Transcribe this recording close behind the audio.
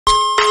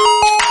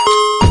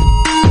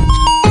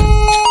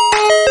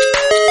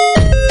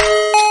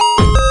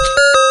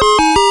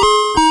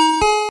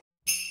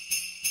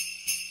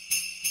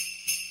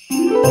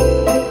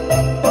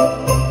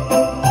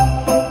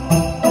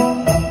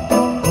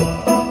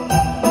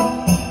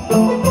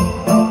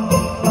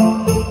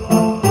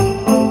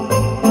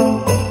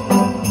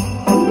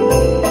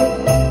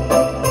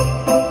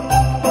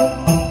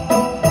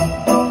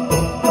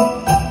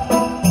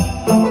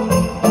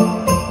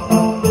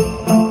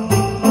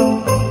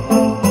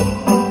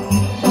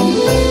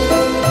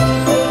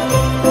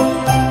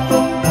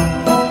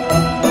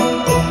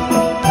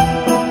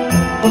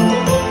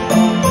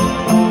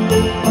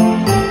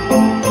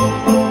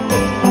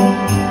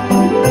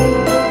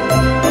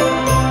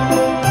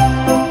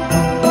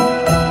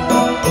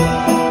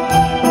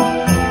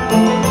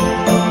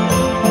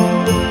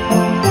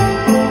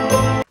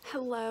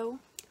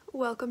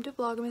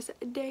Vlogmas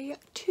day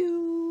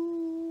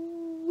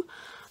 2.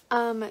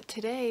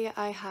 Today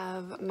I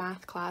have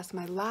math class,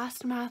 my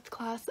last math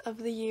class of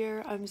the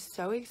year. I'm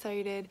so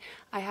excited.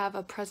 I have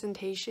a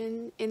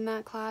presentation in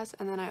that class,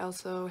 and then I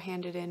also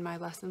handed in my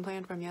lesson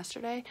plan from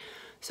yesterday.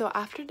 So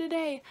after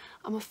today,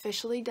 I'm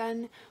officially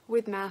done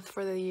with math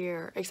for the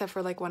year, except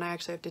for like when I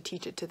actually have to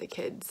teach it to the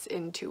kids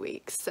in 2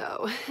 weeks,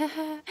 so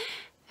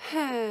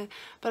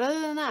but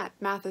other than that,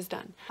 math is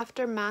done.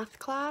 After math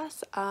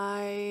class,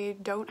 I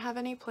don't have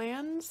any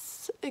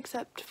plans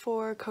except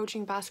for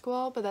coaching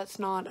basketball, but that's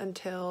not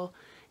until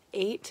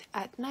 8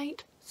 at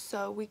night.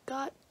 So we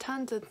got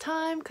tons of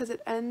time because it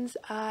ends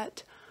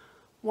at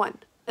 1.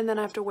 And then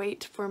I have to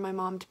wait for my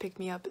mom to pick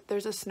me up.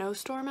 There's a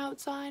snowstorm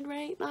outside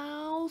right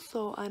now,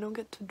 so I don't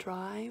get to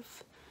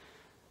drive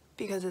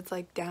because it's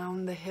like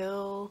down the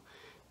hill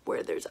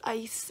where there's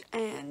ice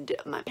and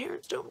my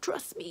parents don't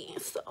trust me,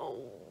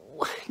 so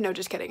no,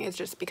 just kidding. It's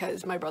just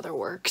because my brother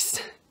works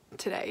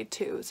today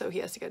too, so he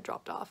has to get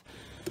dropped off.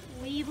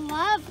 We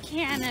love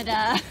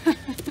Canada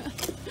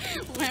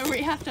where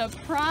we have to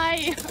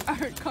pry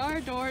our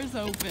car doors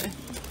open.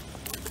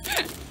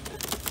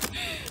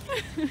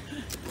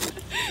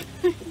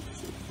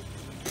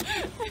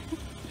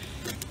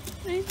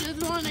 They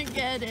just want to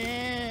get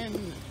in.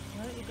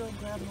 Why don't you go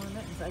grab more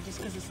mittens? Just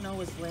because the snow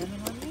was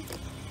landing on me?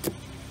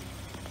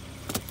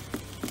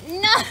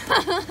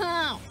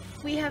 No!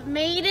 We have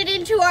made it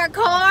into our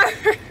car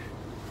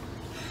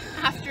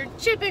after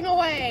chipping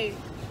away.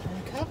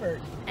 I'm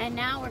covered. And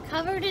now we're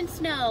covered in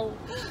snow.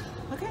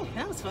 Okay,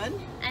 that was fun.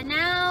 And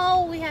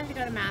now we have to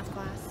go to math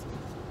class.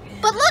 Yeah.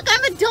 But look,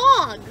 I'm a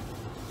dog!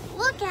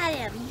 Look at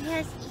him, he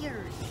has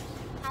ears.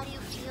 How do you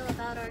feel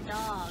about our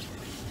dog?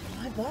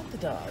 I bought the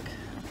dog,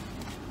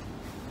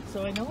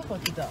 so I know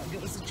about the dog.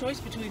 It was a choice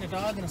between a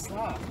dog and a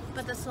sloth.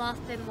 But the sloth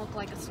didn't look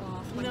like a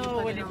sloth when no, you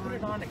put when it you on. put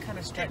it on, it kind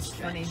of stretched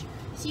funny.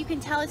 So you can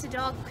tell it's a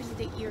dog because of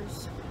the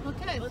ears.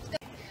 Okay, let's go.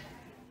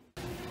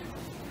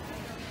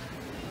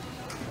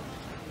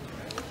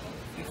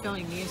 You're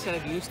filming me instead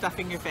of you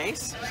stuffing your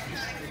face?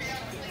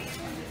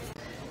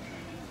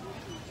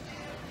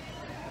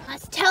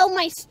 Let's tell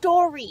my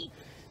story.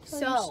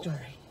 So,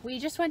 we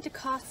just went to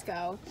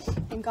Costco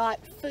and got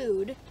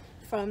food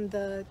from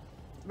the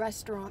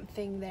restaurant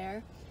thing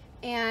there,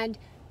 and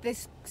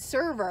this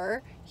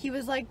server, he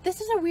was like,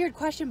 this is a weird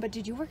question, but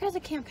did you work as a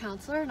camp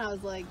counselor? And I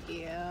was like,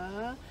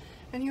 yeah.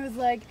 And he was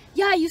like,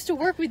 yeah, I used to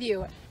work with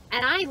you.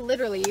 And I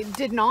literally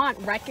did not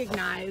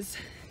recognize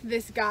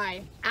this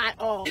guy at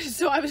all.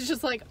 So I was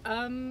just like,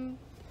 I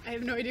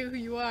have no idea who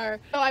you are.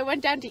 So I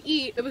went down to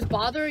eat. It was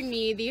bothering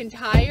me the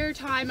entire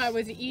time I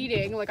was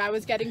eating. Like, I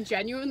was getting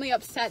genuinely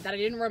upset that I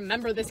didn't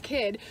remember this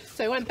kid.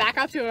 So I went back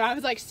up to him and I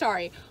was like,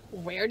 sorry,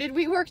 where did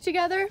we work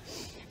together?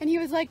 And he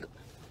was like,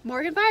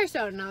 Morgan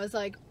Firestone. And I was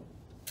like,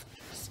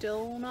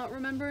 still not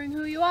remembering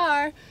who you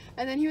are.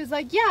 And then he was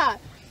like, yeah,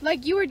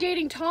 like you were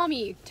dating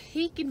Tommy.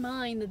 Take in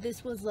mind that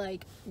this was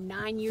like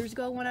 9 years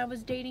ago when I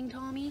was dating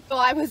Tommy. So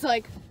I was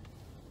like,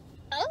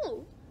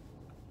 oh,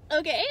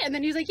 okay. And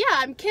then he was like, yeah,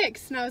 I'm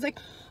Kix. And I was like,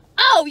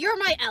 oh, you're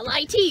my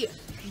LIT.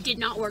 Did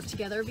not work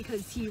together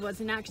because he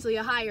wasn't actually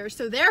a hire.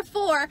 So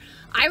therefore,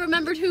 I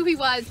remembered who he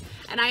was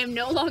and I am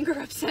no longer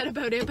upset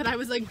about it, but I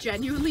was like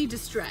genuinely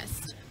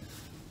distressed.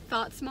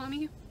 Thoughts,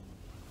 Mommy?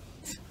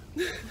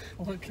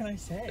 What can I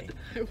say?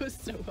 I was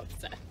so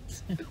upset.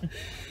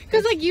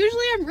 Because like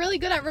usually I'm really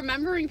good at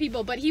remembering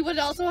people, but he would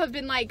also have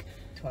been like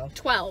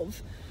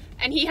 12.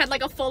 And he had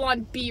like a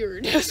full-on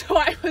beard. So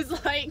I was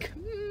like,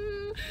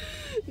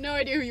 no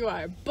idea who you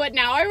are. But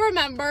now I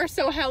remember,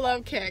 so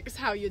hello Kix,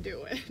 how you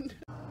doing?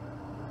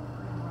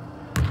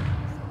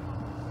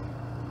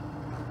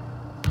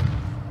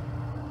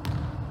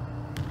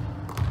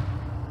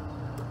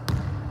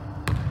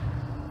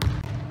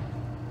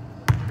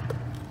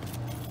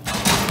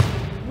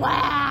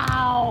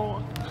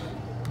 Wow!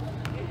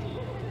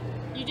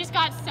 You just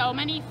got so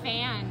many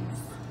fans.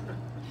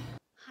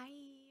 Hi.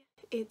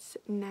 It's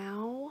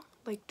now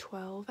like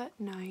 12 at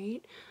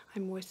night.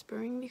 I'm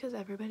whispering because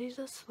everybody's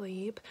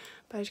asleep,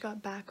 but I just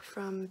got back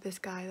from this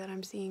guy that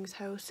I'm seeing's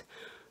house.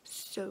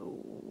 So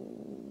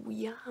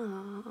yeah,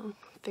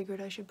 figured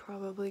I should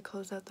probably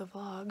close out the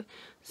vlog.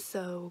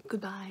 So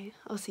goodbye.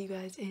 I'll see you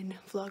guys in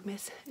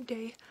Vlogmas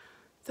day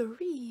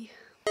 3.